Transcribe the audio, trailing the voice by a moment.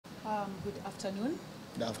Good afternoon.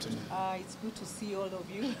 Good afternoon. It's good to see all of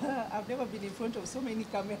you. I've never been in front of so many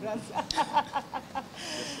cameras.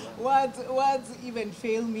 Words even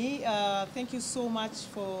fail me. Thank you so much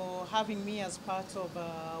for having me as part of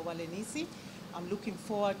Ofweneke. I'm looking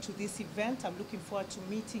forward to this event. I'm looking forward to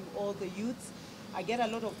meeting all the youths. I get a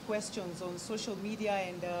lot of questions on social media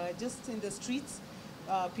and just in the streets,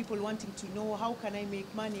 people wanting to know how can I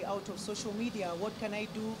make money out of social media? What can I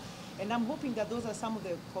do? And I'm hoping that those are some of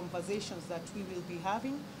the conversations that we will be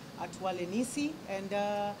having at Ofweneke. And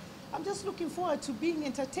I'm just looking forward to being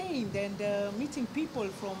entertained and meeting people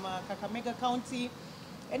from Kakamega County.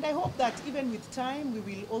 And I hope that even with time, we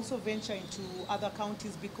will also venture into other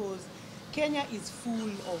counties because Kenya is full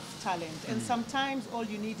of talent. And sometimes all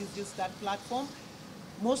you need is just that platform.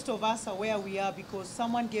 Most of us are where we are because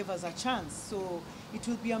someone gave us a chance. So it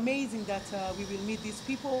will be amazing that we will meet these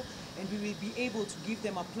people and we will be able to give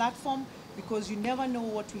them a platform because you never know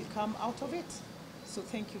what will come out of it. So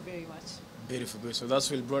thank you very much. Beautiful, beautiful. So that's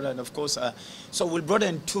Will Brother, and of course, so Will Brother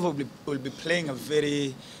and Tuva will be playing a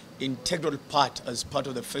very integral part as part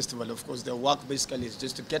of the festival. Of course, their work basically is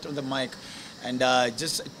just to get on the mic and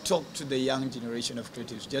just talk to the young generation of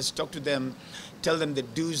creatives. Just talk to them, tell them the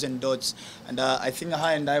do's and don'ts. And I think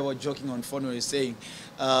Hai and I were joking on phone when we were saying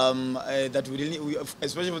that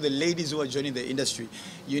especially for the ladies who are joining the industry,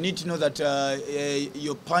 you need to know that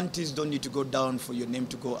your panties don't need to go down for your name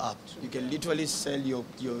to go up. You can literally sell your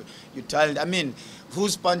talent. I mean,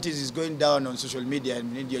 whose panties is going down on social media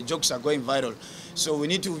and your jokes are going viral. So we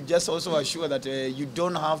need to just also assure that you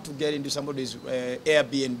don't have to get into somebody's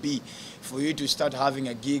Airbnb for you to start having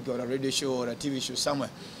a gig or a radio show or a TV show somewhere.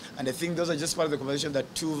 And I think those are just part of the conversation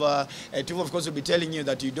that Tuva of course will be telling you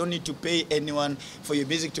that you don't need to pay anyone for your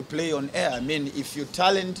music to play on air. I mean, if your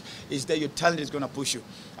talent is there, your talent is going to push you.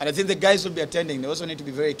 And I think the guys will be attending. They also need to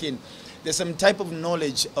be very keen. There's some type of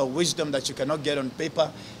knowledge or wisdom that you cannot get on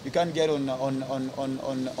paper. You can't get on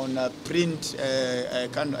a print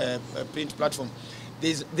print platform.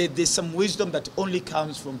 There's some wisdom that only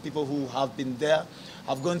comes from people who have been there,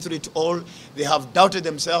 have gone through it all. They have doubted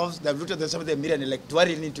themselves. They've looked at themselves in the mirror and they're like, do I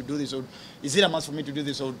really need to do this? Or is it a must for me to do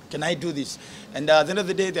this? Or can I do this? And at the end of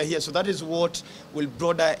the day, they're here. So that is what Will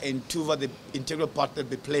Brother and Tuva, the integral part, they'll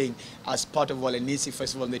be playing as part of Ofweneke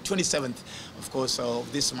Festival on the 27th, of course,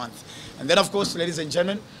 of this month. And then, of course, ladies and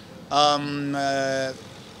gentlemen,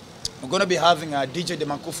 we're going to be having DJ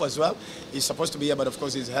Demakufu as well. He's supposed to be here, but of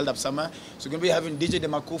course he's held up somewhere. So we're going to be having DJ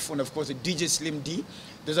Demakufu and of course DJ Slim D.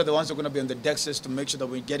 Those are the ones who are going to be on the decks just to make sure that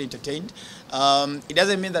we get entertained. It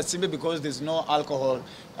doesn't mean that simply because there's no alcohol,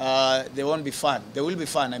 they won't be fun. They will be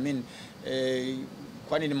fun. I mean,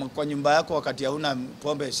 kwani kwa nyumba yako wakati hauna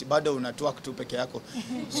pombe si bado unatoa tu peke yako.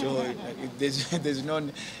 So there's no.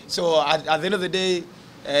 So at the end of the day,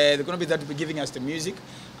 they're going to be there to be giving us the music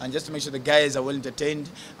and just to make sure the guys are well entertained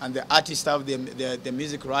and the artists have the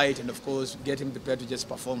music right and of course get him prepared to just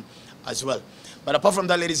perform as well. But apart from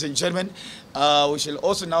that, ladies and gentlemen, we shall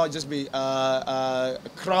also now just be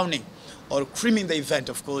crowning or creaming the event,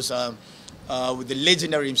 of course, with the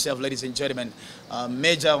legendary himself, ladies and gentlemen,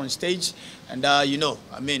 Major on stage. And you know,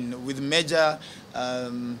 I mean, with Major,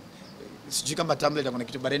 but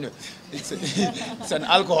anyway, it's an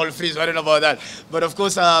alcohol free, so I don't know about that. But of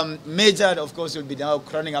course, Major, of course, will be now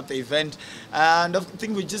crowning up the event. And I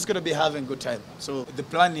think we're just going to be having a good time. So the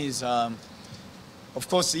plan is, of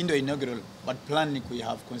course, Indo inaugural, but plan we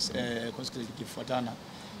have consequently kifuatana.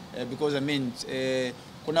 Because I mean,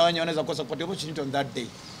 kuna wenye wanaweza kosa kupata opportunity on that day.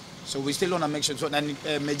 So we still want to make sure. So and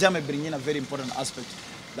Major may bring in a very important aspect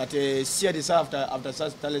that CRDC after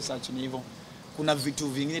such talent search ni hivyo. Kuna vitu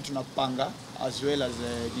vingine tunapanga as well as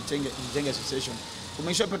Jitenge Association to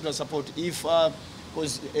make sure people support. If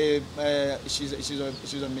because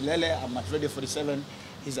she's on Milele, I'm at Radio 47,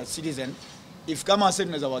 he's a citizen. If kama sasa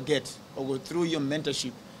tunaweza wa get or go through your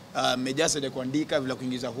mentorship, Major said kuandika vile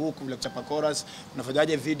kuingiza hook, vile kuchapa chorus,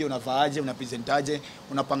 unafanyaje video, unavaaje, unapresentaje,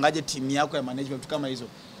 unapangaje team yako ya management kama hizo.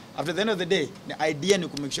 After the end of the day, the idea ni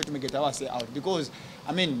to make sure to make it our say out because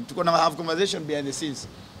I mean tuko na have conversation behind the scenes.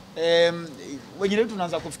 Wengine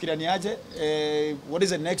tunaanza kufikiria ni aje, what is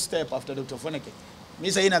the next step after Dr. Ofweneke?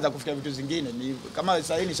 Mimi sasa naanza kufikiria vitu zingine. Ni kama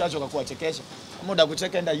sasa nishachoka kuwachekesha. Muda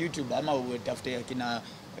kucheka enda YouTube ama utafute kina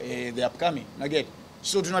the upcoming. Na get.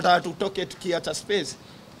 So tunataka tutoke tukiacha space.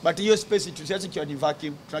 But hiyo space tusiache kiwa ni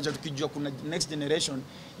vacuum. Tunataka tukijua kuna next generation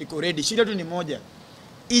iko ready. Shida tu ni moja.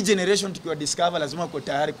 Hii generation tukiwa discover lazima uko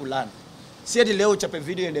tayari kulearn. Si ati leo uchape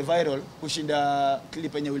video ende viral kushinda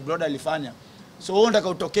clip yenye Will Brother alifanya. So wewe unataka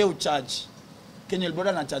utokee ucharge. Kenya Will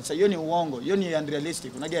Brother na charge. Hiyo ni uongo. Hiyo ni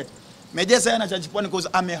unrealistic. Una get? Major sana charge pwani because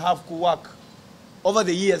I may have to work over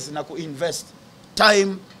the years na ku invest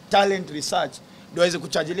time talent research ndio aweze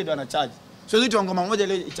kucharge ile ndio anacharge. So hizo ngoma moja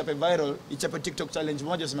ile ichape viral, ichape TikTok challenge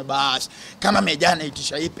moja sema basi kama mejana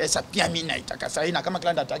itisha hii pesa pia mimi naitaka sahi na kama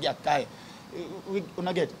client atagi akae.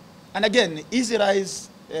 Una get. And again, easy rise,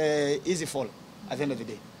 easy fall at the end of the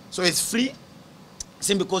day. So it's free,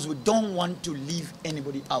 simply because we don't want to leave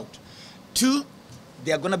anybody out. 2,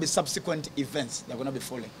 there are going to be subsequent events. They are going to be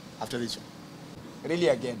falling after this one. Really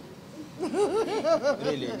again.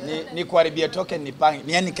 Really. Ni kuharibia token ni pangi.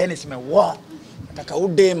 Ni yani kaini sime wow. Nataka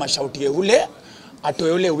ude mashautie ule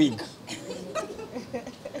atoe ule wig.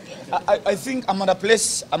 I think I'm at a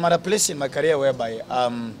place in my career whereby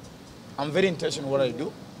I'm very intentional in what I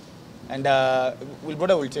do. And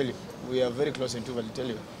brother will tell you. We are very close into will tell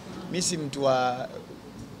you. Mimi mtu wa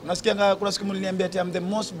unasikia kuna siku mliniambia ati I'm the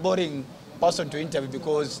most boring person to interview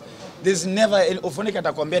because there's never Ofweneke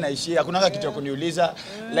atakwambia naishia hakuna kitu cha kuniuliza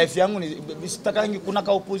life yangu ni sitakangi kuna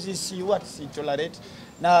ka opposition what si tolerate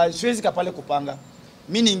na siwezi kapale kupanga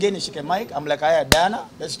mimi ninge nishike mic I'm like haya Dana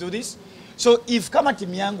let's do this so if kama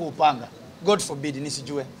timu yangu upanga God forbid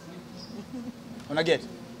nisijue una get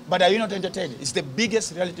but are you not entertained? It's the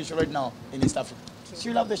biggest reality show right now in East Africa. So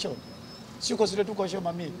you love the show. So you consider to show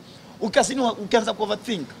mami. Ukianza ku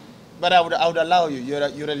overthink. But I would allow you. You're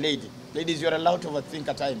a lady. Ladies, you're allowed to overthink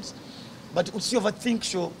at times. But usi overthink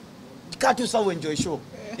show. Katu sawa enjoy show.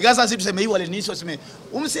 Ikasa sisi tuseme hii Walenisi waseme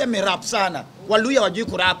umseme rap sana. Waluya wajui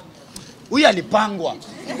ku rap. Huyu alipangwa.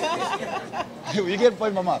 You get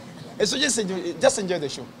point mama. And so just enjoy the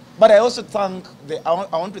show. But I also thank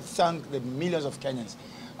I want to thank the millions of Kenyans.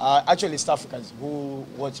 Actually East Africans who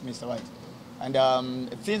watch Mr. White. And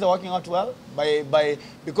things are working out well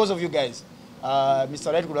because of you guys.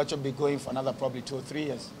 Mr. White could actually be going for another probably 2 or 3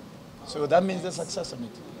 years. So that means there's success on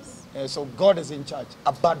it. So God is in charge.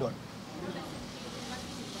 A bad one.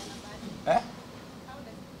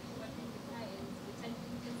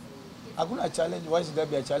 Hakuna challenge. Why should there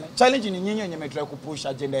be a challenge? Challenge ni nyinyi wenye mmetry kupush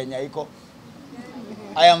agenda yenye iko.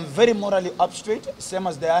 I am very morally up straight, same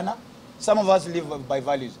as Diana. Some of us live by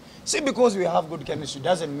values. See, because we have good chemistry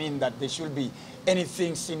doesn't mean that there should be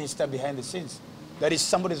anything sinister behind the scenes. That is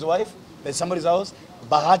somebody's wife, that's somebody's house.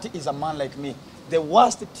 Bahati is a man like me. The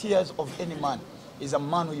worst tears of any man is a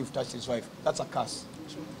man who you've touched his wife. That's a curse.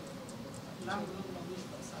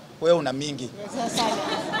 Wewe una mingi.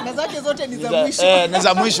 Na zake zote ni za mwisho. Ni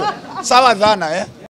za mwisho. Sawa dhana